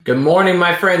Good morning,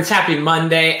 my friends. Happy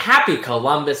Monday. Happy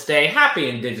Columbus Day. Happy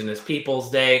Indigenous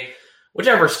Peoples Day.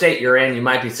 Whichever state you're in, you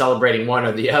might be celebrating one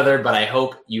or the other, but I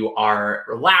hope you are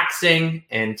relaxing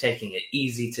and taking it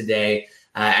easy today,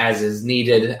 as is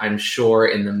needed, I'm sure,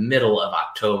 in the middle of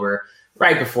October,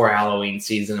 right before Halloween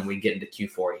season, and we get into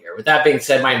Q4 here. With that being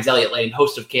said, my name is Elliot Lane,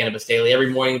 host of Cannabis Daily. Every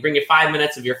morning, we bring you 5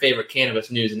 minutes of your favorite cannabis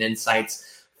news and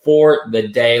insights for the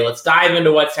day. Let's dive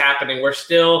into what's happening. We're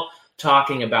still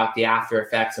talking about the after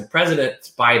effects of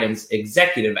President Biden's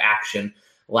executive action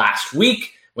last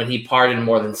week when he pardoned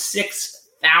more than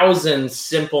 6,000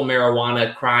 simple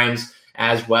marijuana crimes,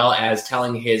 as well as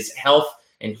telling his Health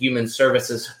and Human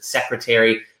Services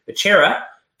Secretary Becerra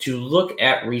to look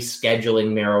at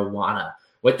rescheduling marijuana.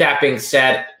 With that being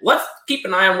said, let's keep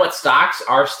an eye on what stocks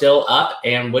are still up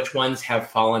and which ones have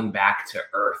fallen back to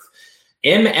earth.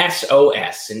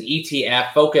 MSOS, an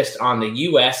ETF focused on the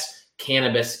U.S.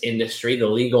 cannabis industry, the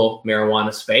legal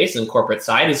marijuana space and corporate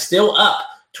side, is still up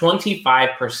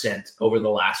 25% over the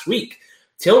last week.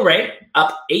 Tilray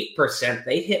up 8%.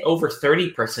 They hit over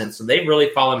 30%, so they've really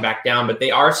fallen back down, but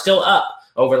they are still up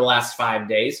over the last 5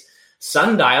 days.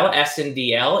 Sundial,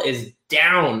 SNDL, is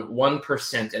down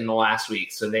 1% in the last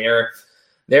week, so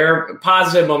their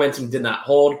positive momentum did not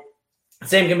hold.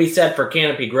 Same can be said for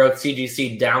Canopy Growth,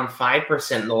 CGC, down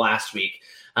 5% in the last week.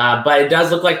 But it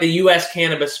does look like the U.S.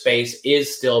 cannabis space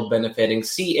is still benefiting.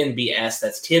 CNBS,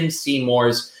 that's Tim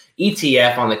Seymour's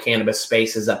ETF on the cannabis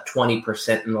space, is up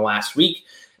 20% in the last week.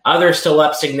 Others still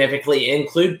up significantly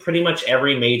include pretty much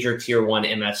every major Tier 1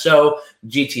 MSO,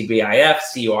 GTBIF,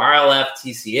 CURLF,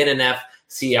 TCNNF,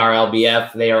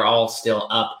 CRLBF. They are all still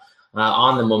up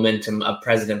on the momentum of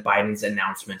President Biden's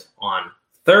announcement on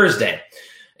Thursday.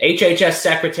 HHS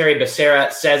Secretary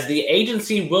Becerra says the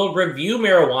agency will review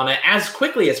marijuana as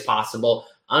quickly as possible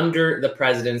under the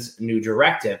president's new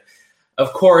directive.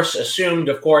 Of course,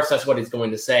 that's what he's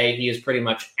going to say. He is pretty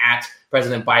much at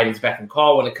President Biden's beck and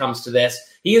call when it comes to this.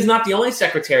 He is not the only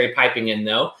secretary piping in,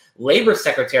 though. Labor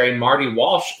Secretary Marty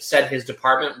Walsh said his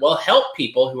department will help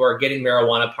people who are getting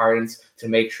marijuana pardons to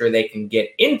make sure they can get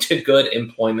into good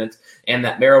employment and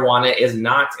that marijuana is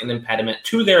not an impediment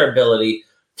to their ability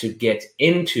to get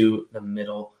into the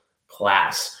middle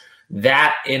class.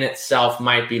 That in itself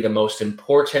might be the most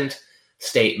important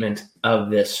statement of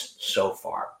this so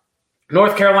far.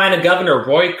 North Carolina Governor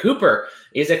Roy Cooper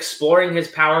is exploring his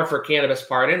power for cannabis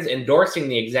pardons, endorsing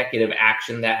the executive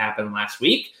action that happened last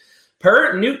week.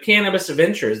 Per New Cannabis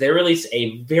Ventures, they released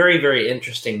a very, very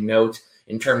interesting note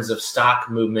in terms of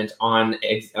stock movement on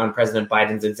President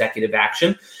Biden's executive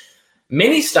action.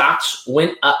 Many stocks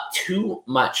went up too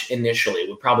much initially.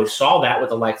 We probably saw that with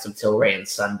the likes of Tilray and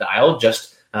Sundial,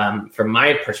 just from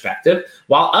my perspective,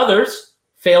 while others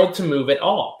failed to move at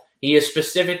all. He is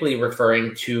specifically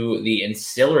referring to the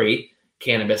ancillary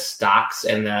cannabis stocks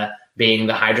and being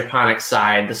the hydroponic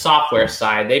side, the software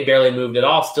side. They barely moved at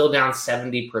all, still down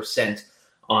 70%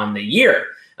 on the year.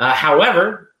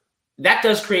 However, that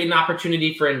does create an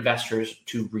opportunity for investors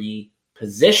to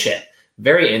reposition.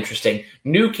 Very interesting.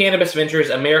 New Cannabis Ventures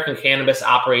American Cannabis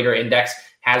Operator Index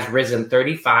has risen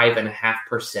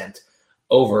 35.5%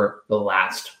 over the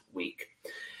last week.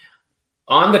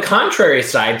 On the contrary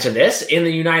side to this, in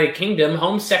the United Kingdom,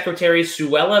 Home Secretary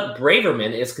Suella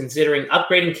Braverman is considering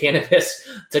upgrading cannabis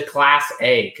to Class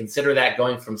A. Consider that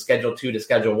going from Schedule 2 to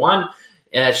Schedule 1.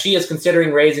 She is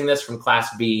considering raising this from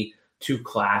Class B to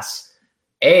Class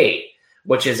A,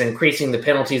 which is increasing the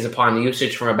penalties upon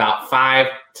usage from about 5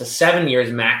 to 7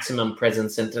 years maximum prison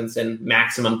sentence and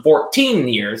maximum 14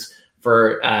 years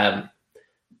for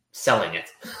selling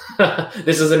it.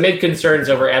 This is amid concerns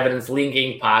over evidence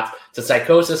linking pot to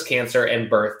psychosis, cancer, and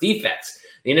birth defects.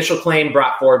 The initial claim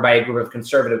brought forward by a group of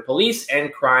conservative police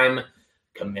and crime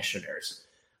commissioners.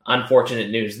 Unfortunate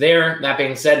news there. That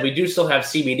being said, we do still have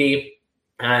CBD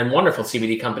and wonderful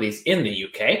CBD companies in the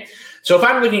UK. So if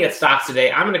I'm looking at stocks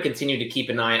today, I'm going to continue to keep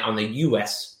an eye on the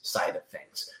US side of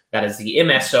things. That is the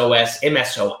MSOS,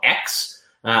 MSOX.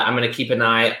 I'm going to keep an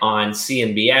eye on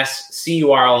CNBS,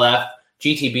 CURLF,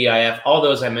 GTBIF, all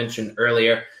those I mentioned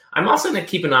earlier. I'm also going to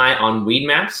keep an eye on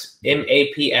Weedmaps,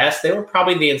 MAPS. They were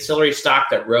probably the ancillary stock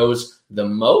that rose the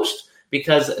most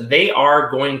because they are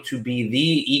going to be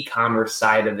the e-commerce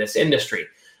side of this industry.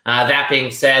 That being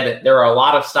said, there are a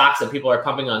lot of stocks that people are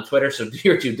pumping on Twitter, so do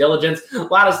your due diligence. A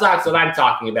lot of stocks that I'm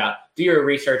talking about. Do your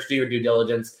research, do your due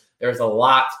diligence. There's a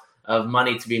lot of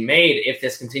money to be made if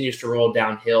this continues to roll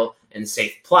downhill and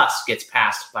Safe Plus gets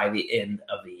passed by the end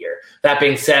of the year. That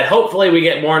being said, hopefully we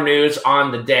get more news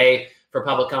on the day for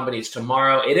public companies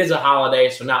tomorrow. It is a holiday,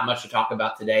 so not much to talk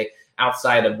about today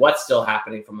outside of what's still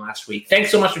happening from last week.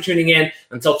 Thanks so much for tuning in.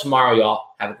 Until tomorrow,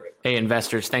 y'all, have a great one. Hey,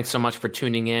 investors, thanks so much for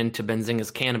tuning in to Benzinga's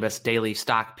Cannabis Daily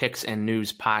Stock Picks and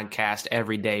News Podcast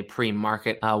every day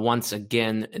pre-market. Once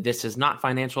again, this is not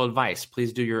financial advice.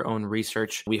 Please do your own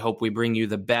research. We hope we bring you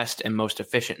the best and most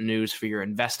efficient news for your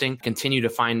investing. Continue to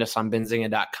find us on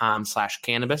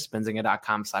benzinga.com/cannabis,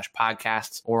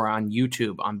 benzinga.com/podcasts, or on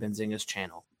YouTube on Benzinga's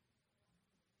channel.